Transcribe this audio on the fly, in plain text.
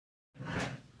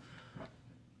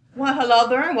Well, hello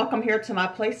there, and welcome here to my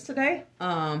place today.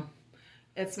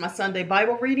 It's my Sunday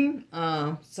Bible reading.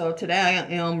 So today I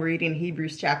am reading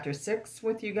Hebrews chapter 6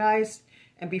 with you guys.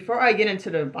 And before I get into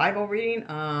the Bible reading,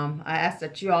 I ask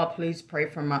that you all please pray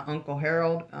for my Uncle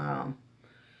Harold.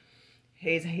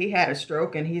 He had a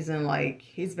stroke, and he's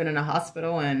been in a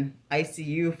hospital and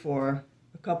ICU for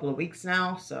a couple of weeks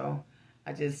now. So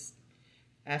I just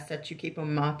ask that you keep him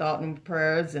in my thought and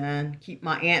prayers, and keep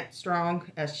my aunt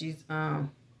strong as she's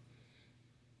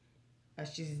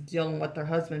dealing with her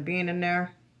husband being in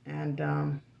there.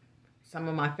 And some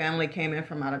of my family came in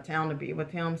from out of town to be with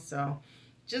him. So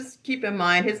just keep in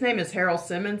mind, his name is Harold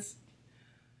Simmons.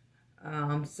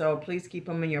 So please keep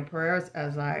him in your prayers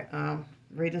as I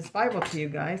read his Bible to you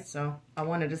guys. So I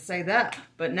wanted to say that.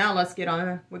 But now let's get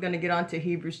on. We're going to get on to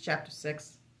Hebrews chapter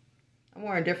 6. I'm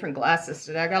wearing different glasses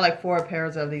today. I got like 4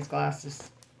 pairs of these glasses.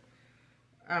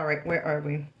 All right, where are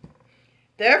we?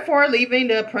 Therefore, leaving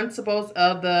the principles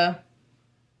of the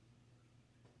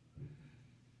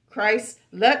Christ,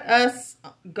 let us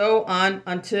go on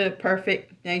unto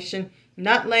perfect nation,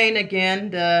 not laying again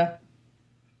the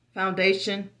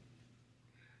foundation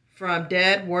from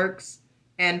dead works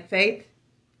and faith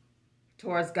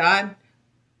towards God,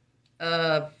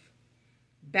 of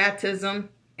baptism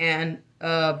and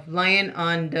of laying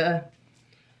on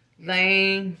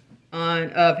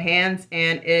of hands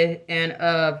and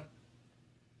of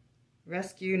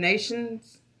rescue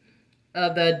nations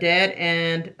of the dead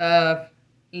and of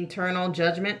eternal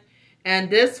judgment. And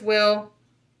this will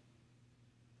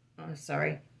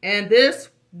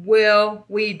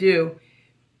we do,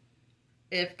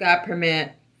 if God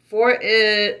permit. For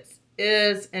it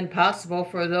is impossible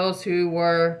for those who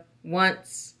were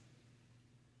once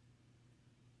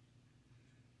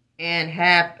and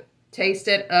have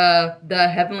tasted of the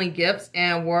heavenly gifts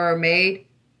and were made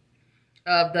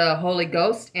of the Holy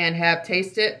Ghost and have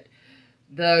tasted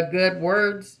the good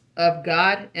words of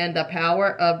God and the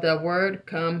power of the word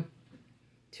come,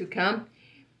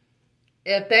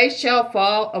 if they shall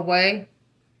fall away,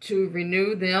 to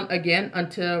renew them again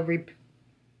until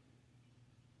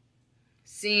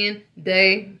seeing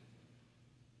they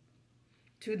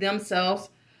to themselves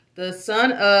the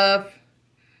Son of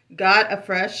God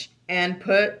afresh, and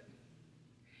put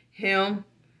him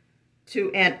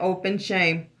to an open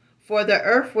shame. For the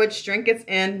earth which drinketh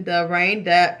in the rain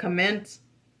that commends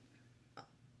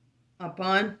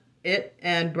upon it,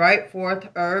 and bright forth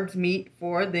herbs meet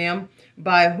for them,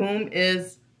 by who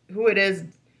it is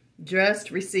dressed,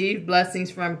 receive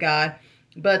blessings from God.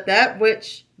 But that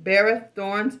which beareth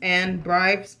thorns and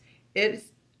briars, it's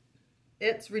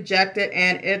rejected,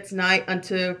 and it's nigh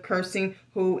unto cursing,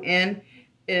 who in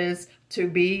is to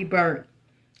be burnt.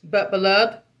 But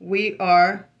beloved, we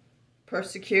are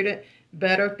persecuted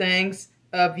better things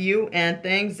of you, and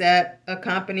things that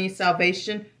accompany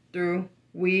salvation through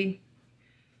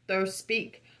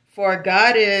speak. For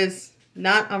God is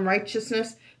not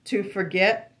unrighteousness to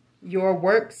forget your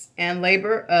works and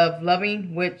labor of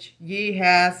loving, which ye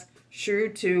has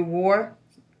shewed to war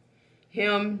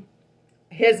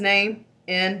his name,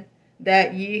 in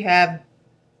that ye have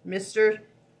misunderstood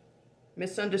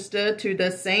to the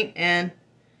saint and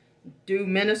do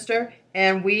minister.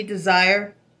 And we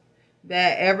desire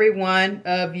that every one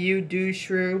of you do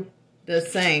shew the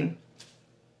same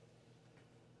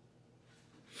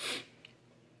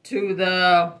to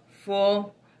the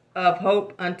full of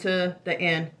hope unto the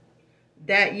end,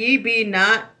 that ye be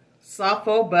not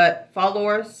slothful, but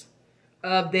followers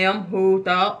of them who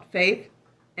thought faith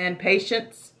and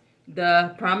patience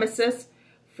the promises.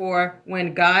 For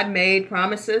when God made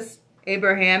promises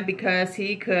Abraham, because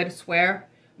he could swear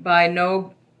by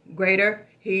no greater,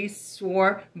 he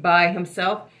swore by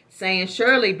himself, saying,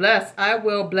 surely bless, I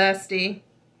will bless thee,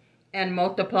 and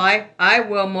multiply, I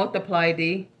will multiply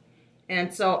thee.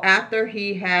 And so after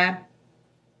he had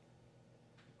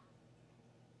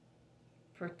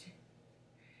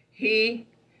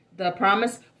the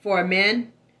promise, for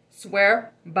men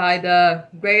swear by the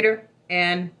greater,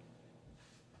 and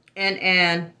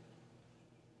an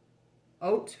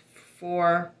oath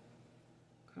for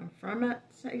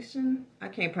confirmation. I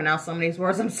can't pronounce some of these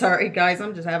words. I'm sorry, guys.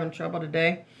 I'm just having trouble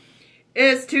today.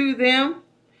 Is to them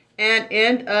an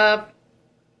end of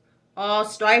all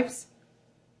strifes,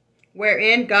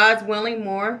 wherein God's willing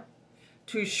more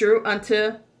to shew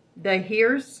unto the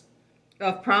hearers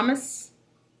of promise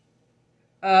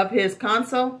of his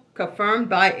counsel, confirmed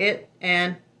by it,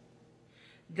 and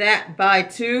that by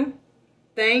 2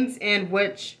 things in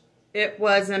which it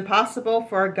was impossible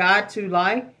for God to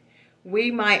lie,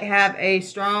 we might have a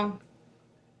strong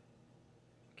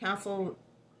counsel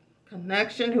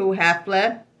connection, who have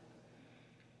fled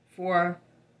for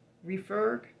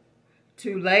referred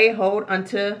to lay hold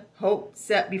unto hope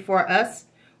set before us,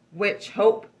 which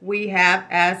hope we have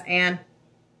as an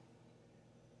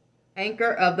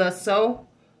anchor of the soul,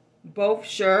 both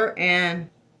sure and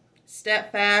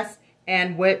steadfast,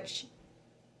 and which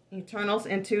eternals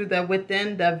into the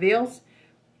within the veils,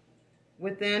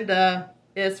 within the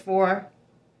is for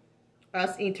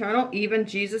us eternal, even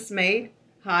Jesus made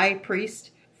high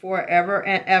priest forever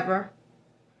and ever.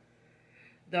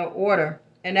 The order.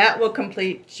 And that will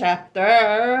complete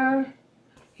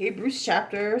Hebrews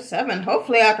chapter 7.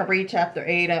 Hopefully I can read chapter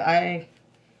 8.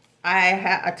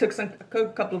 I took a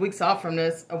couple of weeks off from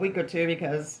this, a week or two,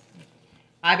 because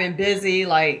I've been busy.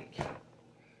 Like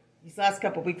these last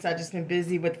couple of weeks, I've just been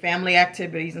busy with family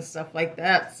activities and stuff like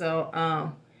that. So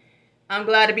I'm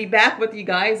glad to be back with you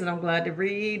guys, and I'm glad to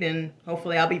read, and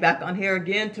hopefully I'll be back on here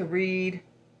again to read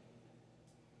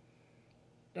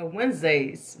the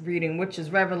Wednesday's reading, which is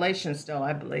Revelation still,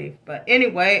 I believe. But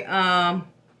anyway,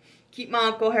 keep my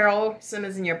Uncle Harold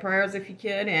Simmons in your prayers if you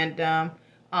could, and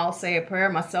I'll say a prayer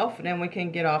myself, and then we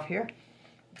can get off here.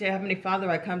 Dear Heavenly Father,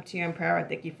 I come to you in prayer. I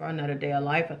thank you for another day of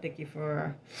life. I thank you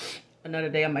for another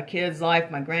day of my kids' life,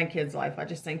 my grandkids' life. I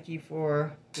just thank you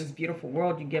for this beautiful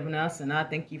world you've given us, and I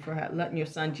thank you for letting your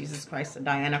son, Jesus Christ, to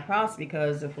die on a cross,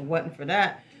 because if it wasn't for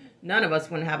that, none of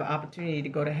us wouldn't have an opportunity to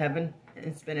go to heaven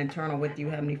and spend eternal with you,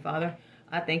 Heavenly Father.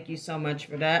 I thank you so much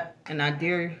for that. And I,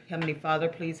 dear Heavenly Father,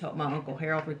 please help my Uncle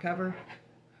Harold recover.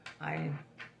 I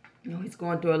know he's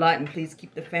going through a lot, and please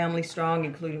keep the family strong,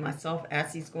 including myself,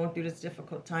 as he's going through this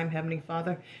difficult time, Heavenly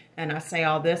Father. And I say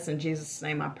all this in Jesus'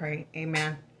 name I pray.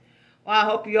 Amen. Well, I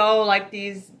hope you all like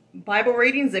these Bible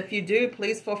readings. If you do,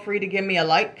 please feel free to give me a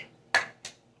like.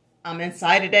 I'm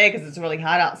inside today because it's really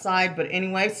hot outside. But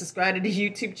anyway, subscribe to the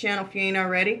YouTube channel if you ain't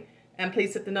already. And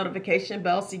please hit the notification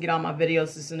bell so you get all my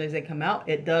videos as soon as they come out.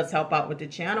 It does help out with the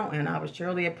channel, and I would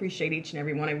surely appreciate each and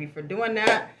every one of you for doing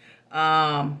that.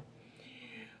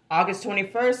 August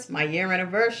 21st, my year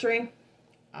anniversary.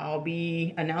 I'll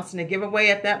be announcing a giveaway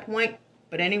at that point.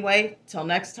 But anyway, till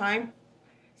next time,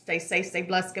 stay safe, stay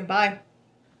blessed, goodbye.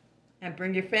 And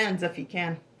bring your friends if you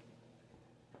can.